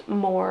videos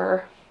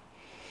more,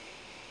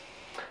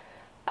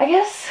 I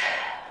guess,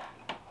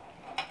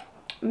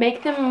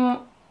 make them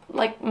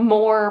like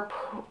more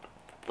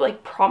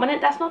like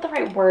prominent. That's not the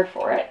right word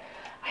for it.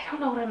 I don't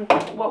know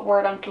what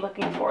word I'm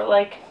looking for.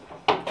 Like,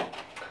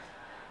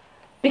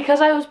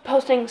 because I was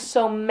posting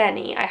so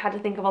many, I had to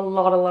think of a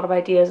lot of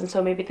ideas, and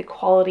so maybe the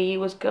quality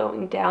was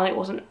going down. It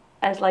wasn't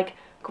as like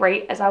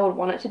great as I would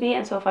want it to be,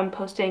 and so if I'm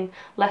posting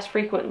less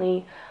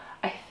frequently,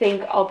 I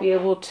think I'll be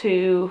able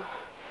to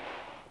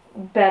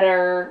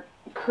better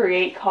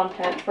create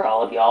content for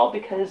all of y'all,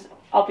 because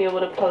I'll be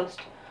able to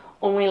post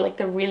only like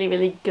the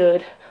really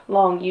good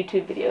long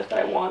YouTube videos that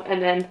I want,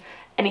 and then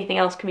anything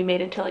else can be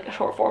made into like a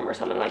short form or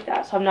something like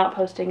that. So I'm not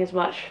posting as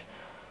much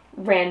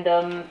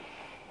random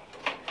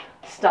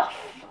stuff.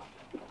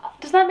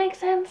 Does that make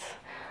sense?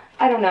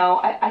 I don't know.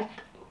 I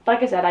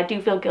like I said, I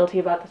do feel guilty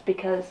about this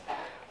because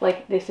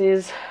like this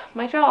is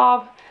my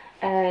job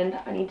and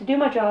I need to do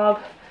my job,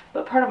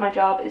 but part of my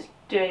job is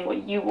doing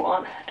what you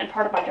want and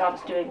part of my job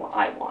is doing what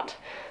I want.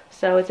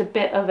 So it's a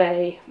bit of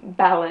a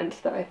balance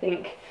that I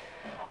think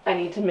I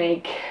need to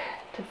make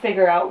to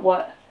figure out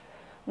what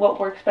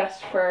works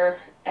best for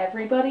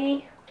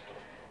everybody,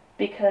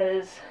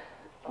 because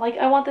like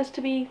I want this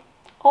to be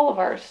all of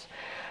ours.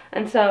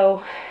 And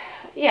so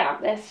yeah,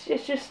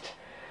 it's just,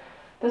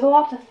 there's a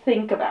lot to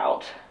think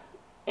about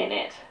in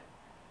it,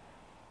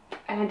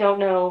 and I don't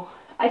know.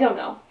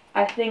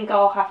 I think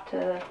I'll have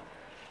to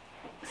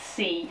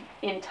see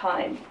in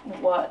time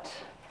what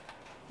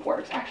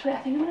works. Actually,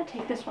 I think I'm going to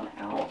take this one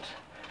out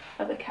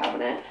of the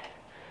cabinet.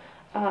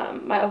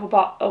 My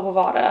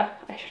ovavada,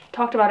 I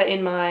talked about it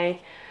in my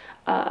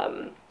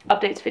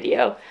updates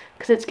video,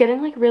 because it's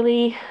getting like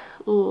really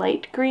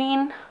light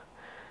green.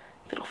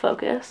 If it'll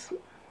focus.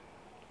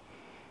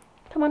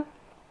 Come on.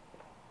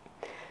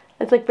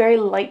 It's like very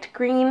light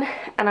green,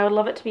 and I would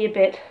love it to be a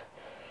bit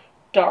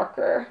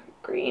darker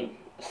green.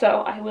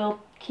 So I will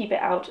keep it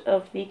out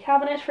of the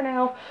cabinet for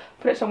now,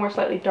 put it somewhere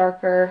slightly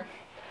darker,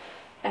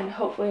 and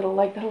hopefully it'll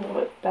like that a little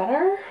bit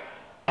better.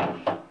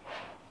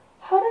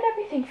 How did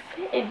everything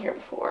fit in here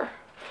before?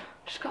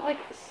 Just got like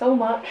so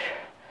much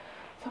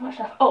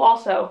stuff. Oh,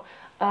 also,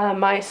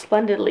 my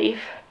Splendid leaf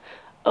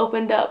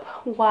opened up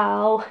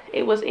while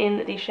it was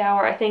in the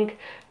shower. I think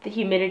the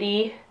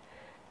humidity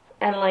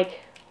and like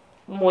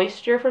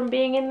moisture from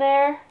being in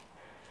there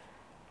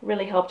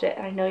really helped it.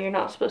 And I know you're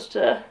not supposed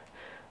to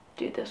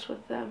do this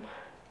with them,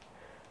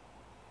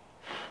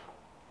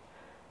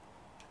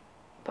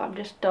 but I'm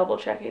just double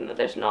checking that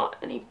there's not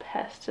any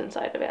pests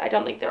inside of it. I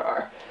don't think there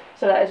are,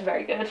 so that is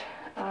very good.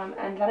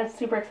 And that is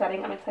super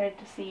exciting. I'm excited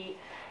to see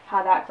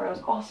how that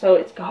grows. Also,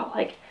 it's got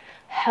like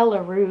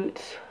hella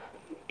roots.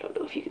 Don't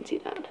know if you can see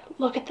that.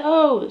 Look at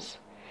those.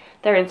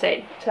 They're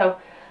insane. So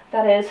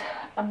that is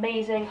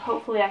amazing.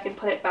 Hopefully I can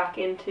put it back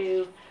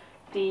into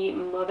the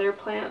mother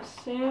plant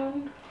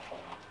soon.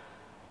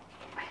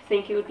 I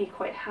think it would be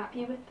quite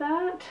happy with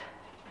that.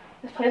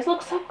 This place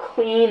looks so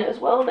clean as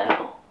well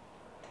now,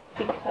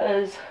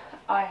 because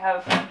I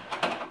have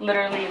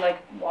literally like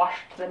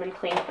washed them and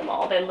cleaned them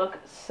all. They look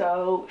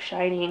so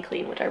shiny and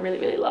clean, which I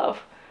really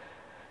love.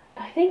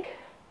 I think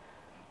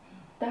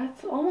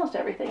that's almost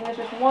everything. There's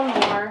just one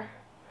more.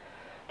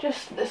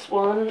 Just this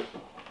one.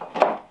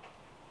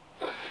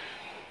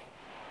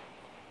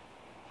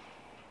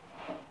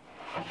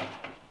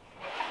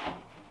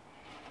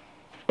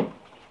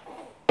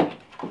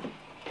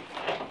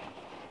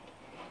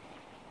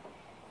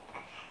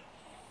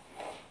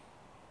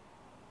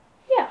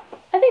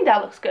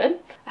 that looks good.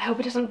 I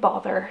hope it doesn't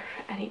bother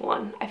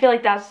anyone. I feel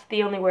like that's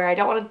the only way. I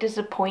don't want to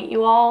disappoint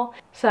you all.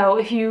 So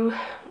if you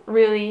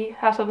really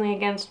have something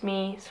against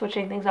me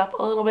switching things up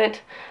a little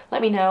bit,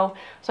 let me know.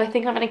 So I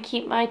think I'm going to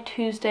keep my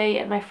Tuesday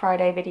and my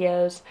Friday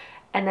videos,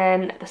 and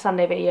then the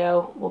Sunday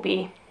video will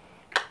be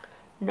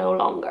no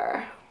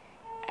longer.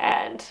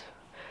 And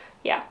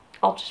yeah,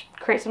 I'll just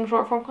create some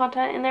short form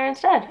content in there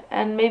instead,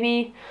 and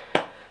maybe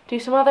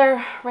do some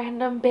other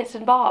random bits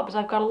and bobs.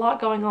 I've got a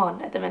lot going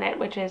on at the minute,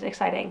 which is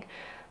exciting.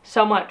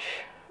 So much.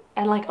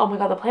 And like, oh my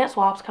god, the plant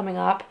swap's coming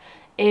up.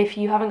 If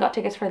you haven't got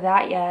tickets for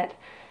that yet,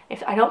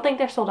 I don't think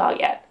they're sold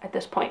out yet at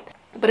this point,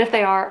 but if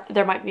they are,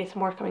 there might be some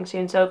more coming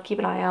soon, so keep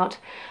an eye out.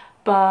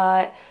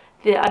 But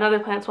another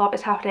plant swap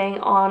is happening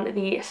on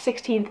the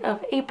 16th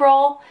of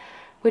April,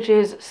 which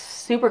is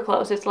super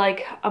close. It's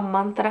like a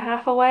month and a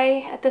half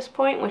away at this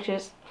point, which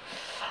is,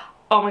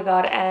 oh my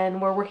god,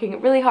 and we're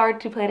working really hard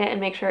to plan it and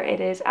make sure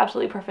it is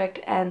absolutely perfect.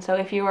 And so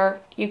if you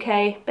are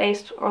UK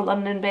based or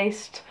London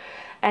based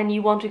and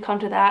you want to come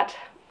to that,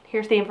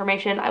 here's the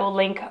information. I will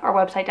link our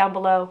website down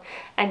below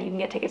and you can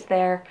get tickets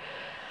there.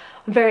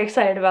 I'm very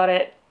excited about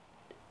it.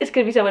 It's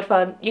gonna be so much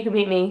fun. You can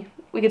meet me,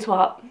 we can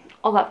swap,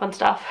 all that fun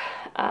stuff.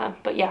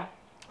 But yeah,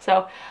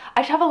 so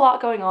I just have a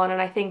lot going on,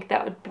 and I think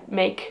that would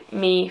make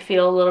me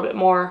feel a little bit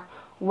more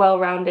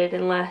well-rounded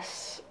and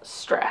less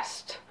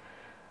stressed,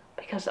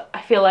 because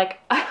I feel like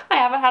I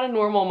haven't had a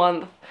normal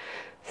month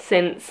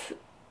since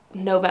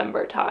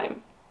November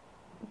time,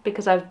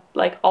 because I've,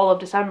 like, all of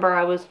December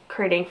I was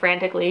creating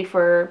frantically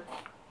for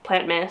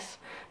Plant Miss.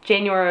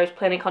 January I was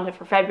planning content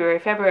for February.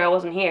 February I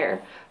wasn't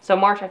here. So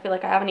March I feel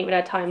like I haven't even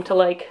had time to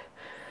like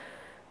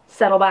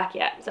settle back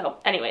yet. So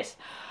anyways,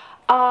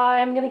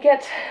 I'm gonna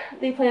get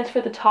the plans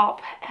for the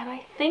top, and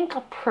I think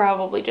I'll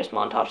probably just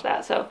montage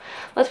that. So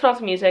let's put on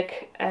some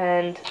music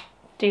and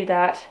do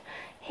that.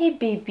 Hey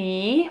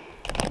baby,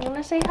 you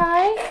wanna say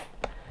hi?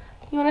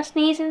 You wanna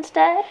sneeze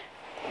instead?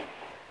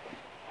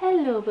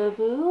 Hello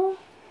boo-boo.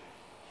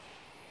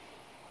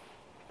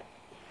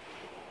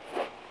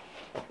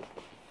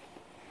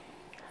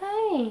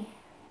 Hi.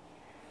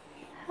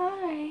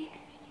 Hi.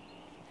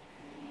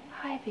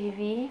 Hi,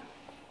 baby.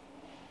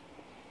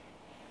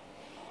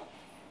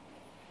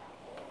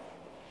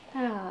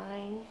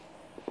 Hi.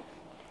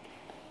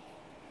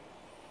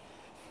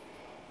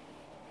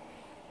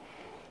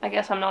 I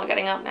guess I'm not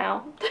getting up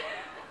now.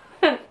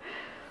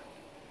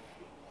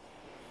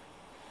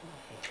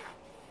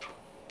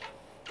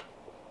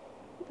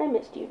 I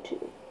missed you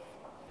too.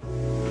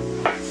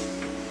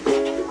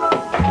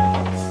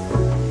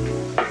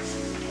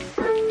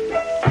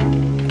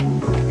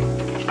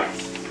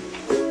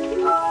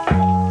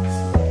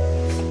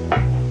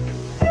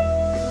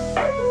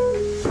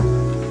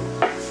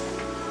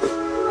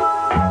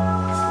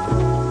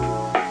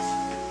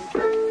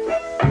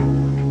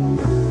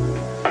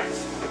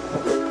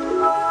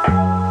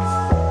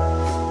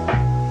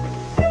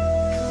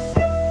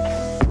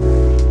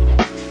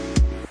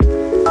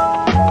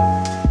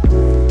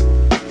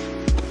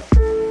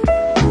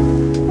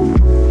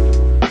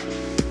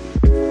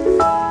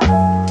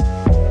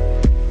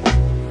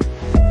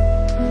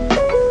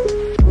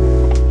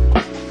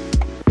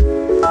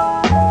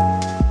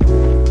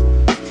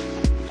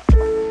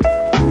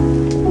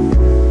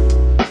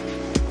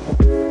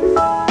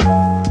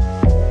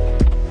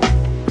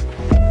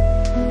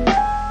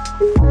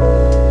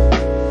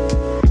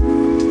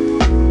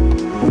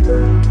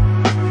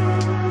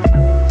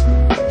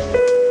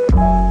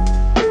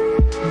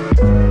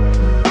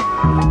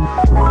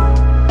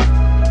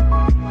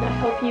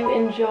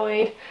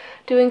 Enjoyed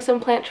doing some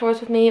plant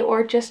chores with me,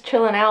 or just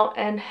chilling out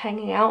and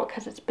hanging out,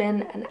 because it's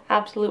been an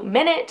absolute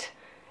minute,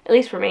 at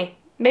least for me.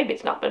 Maybe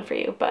it's not been for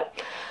you,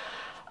 but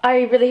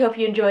I really hope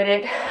you enjoyed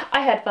it.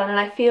 I had fun, and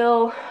I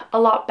feel a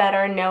lot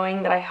better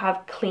knowing that I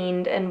have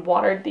cleaned and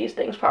watered these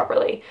things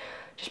properly,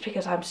 just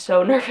because I'm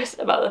so nervous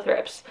about the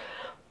thrips.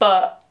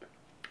 But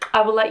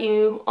I will let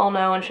you all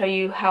know and show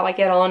you how I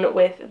get on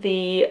with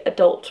the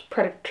adult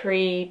thrip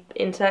predatory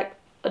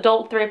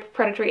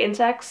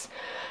insects,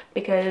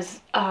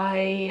 because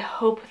I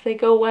hope they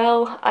go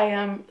well. I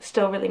am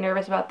still really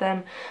nervous about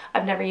them.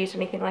 I've never used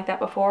anything like that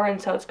before, and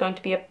so it's going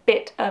to be a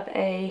bit of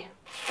a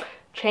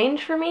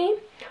change for me,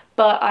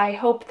 but I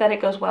hope that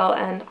it goes well,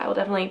 and I will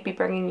definitely be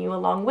bringing you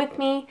along with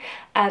me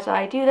as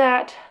I do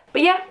that.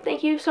 But yeah,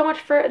 thank you so much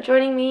for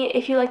joining me.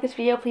 If you like this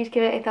video, please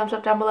give it a thumbs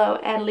up down below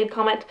and leave a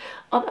comment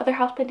on other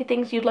houseplanting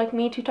things you'd like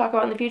me to talk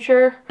about in the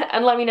future,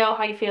 and let me know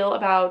how you feel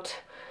about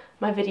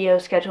my video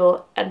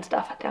schedule and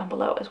stuff down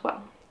below as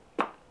well.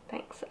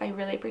 Thanks, I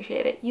really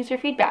appreciate it. User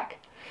feedback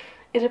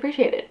is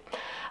appreciated.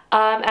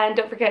 And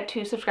don't forget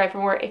to subscribe for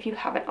more if you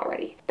haven't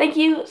already. Thank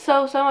you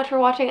so much for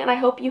watching, and I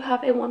hope you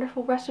have a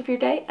wonderful rest of your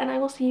day, and I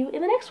will see you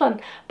in the next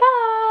one.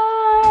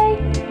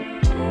 Bye!